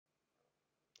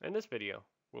In this video,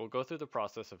 we'll go through the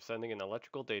process of sending an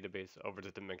electrical database over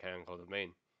to the mechanical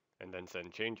domain, and then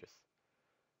send changes.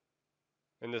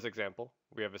 In this example,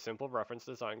 we have a simple reference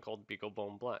design called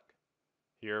BeagleBone Black.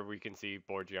 Here we can see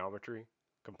board geometry,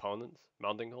 components,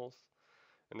 mounting holes,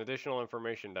 and additional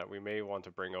information that we may want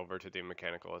to bring over to the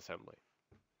mechanical assembly.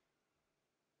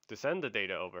 To send the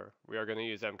data over, we are going to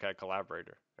use MCAD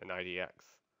Collaborator and IDX.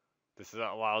 This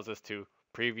allows us to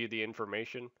preview the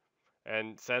information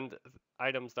and send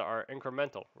items that are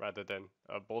incremental rather than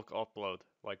a bulk upload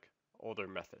like older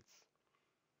methods.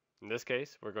 In this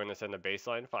case, we're going to send a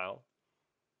baseline file.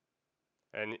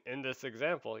 And in this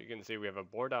example, you can see we have a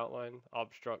board outline,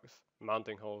 obstructs,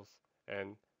 mounting holes,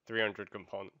 and 300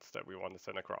 components that we want to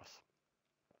send across.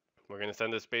 We're going to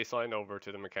send this baseline over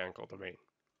to the mechanical domain.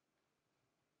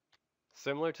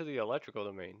 Similar to the electrical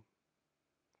domain,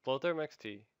 FloTHERM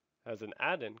XT has an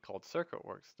add-in called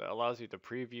CircuitWorks that allows you to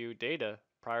preview data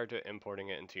prior to importing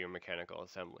it into your mechanical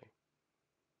assembly.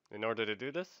 In order to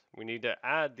do this, we need to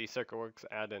add the CircuitWorks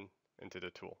add-in into the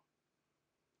tool.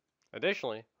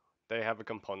 Additionally, they have a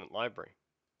component library.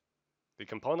 The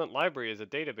component library is a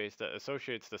database that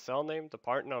associates the cell name, the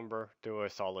part number, to a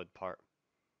solid part.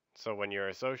 So when you're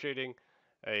associating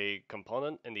a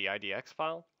component in the IDX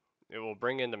file, it will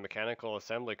bring in the mechanical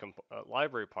assembly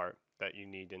library part that you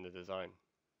need in the design.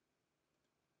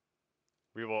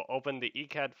 We will open the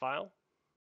ECAD file,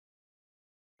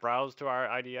 browse to our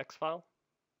IDX file,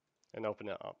 and open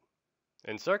it up.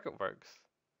 In CircuitWorks,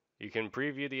 you can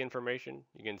preview the information.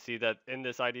 You can see that in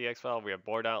this IDX file, we have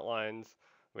board outlines,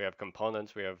 we have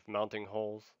components, we have mounting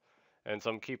holes, and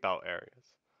some keep out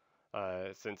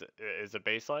areas. Since it is a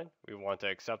baseline, we want to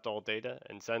accept all data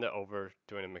and send it over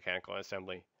to a mechanical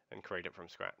assembly and create it from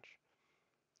scratch.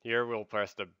 Here we'll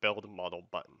press the Build Model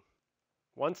button.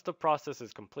 Once the process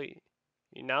is complete,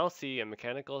 you now see a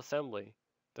mechanical assembly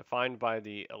defined by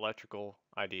the electrical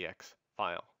IDX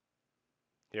file.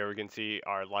 Here we can see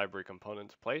our library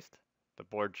components placed, the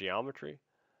board geometry,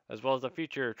 as well as a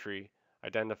feature tree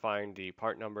identifying the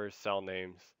part numbers, cell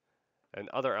names, and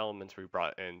other elements we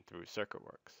brought in through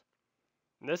CircuitWorks.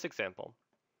 In this example,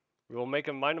 we will make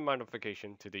a minor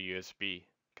modification to the USB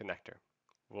connector.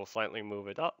 We'll slightly move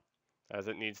it up as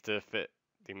it needs to fit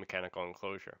the mechanical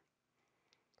enclosure.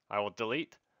 I will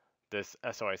delete this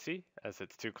SOIC as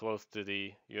it's too close to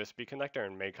the USB connector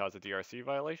and may cause a DRC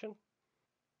violation.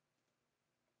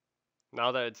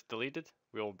 Now that it's deleted,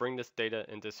 we will bring this data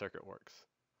into CircuitWorks.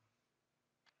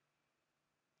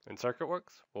 In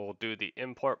CircuitWorks, we'll do the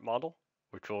import model,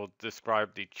 which will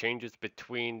describe the changes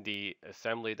between the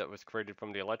assembly that was created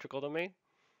from the electrical domain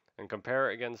and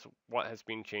compare it against what has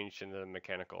been changed in the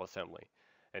mechanical assembly,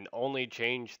 and only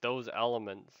change those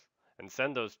elements and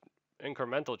send those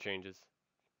incremental changes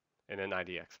in an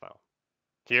IDX file.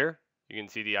 Here, you can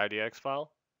see the IDX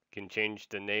file. You can change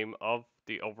the name of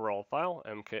the overall file,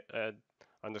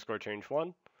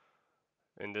 mk_change1.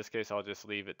 In this case, I'll just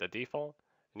leave it the default.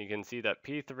 And you can see that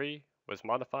P3 was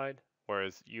modified,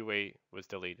 whereas U8 was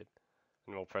deleted.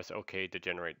 And we'll press OK to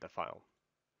generate the file.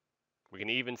 We can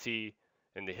even see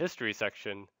in the history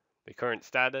section the current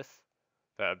status,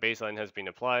 that a baseline has been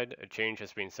applied, a change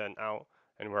has been sent out,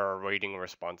 and we're awaiting a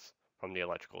response from the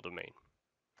electrical domain.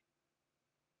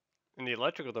 In the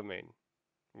electrical domain,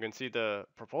 you can see the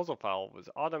proposal file was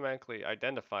automatically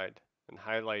identified and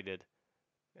highlighted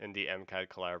in the MCAD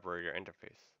Collaborator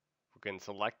interface. We can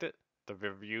select it to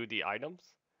review the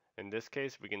items. In this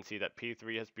case, we can see that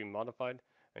P3 has been modified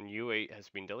and U8 has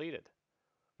been deleted.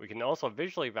 We can also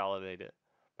visually validate it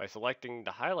by selecting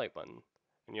the highlight button,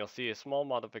 and you'll see a small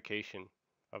modification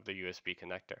of the USB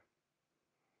connector,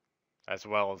 as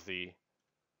well as the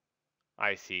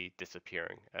IC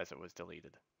disappearing as it was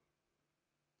deleted.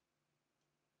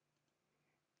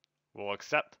 We'll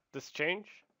accept this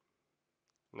change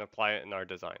and apply it in our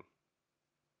design.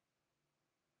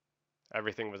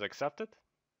 Everything was accepted,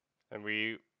 and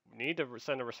we need to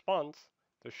send a response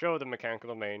to show the mechanical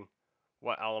domain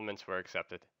what elements were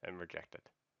accepted and rejected.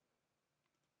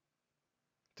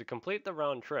 To complete the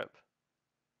round trip,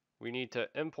 we need to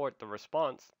import the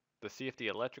response to see if the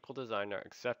electrical designer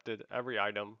accepted every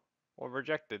item or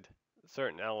rejected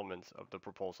certain elements of the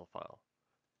proposal file.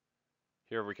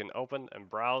 Here we can open and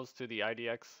browse to the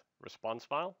IDX response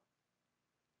file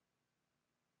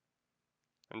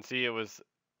and see it was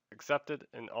accepted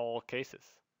in all cases.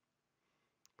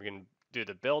 We can do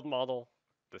the build model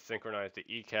to synchronize the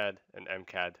ECAD and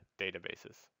MCAD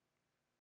databases.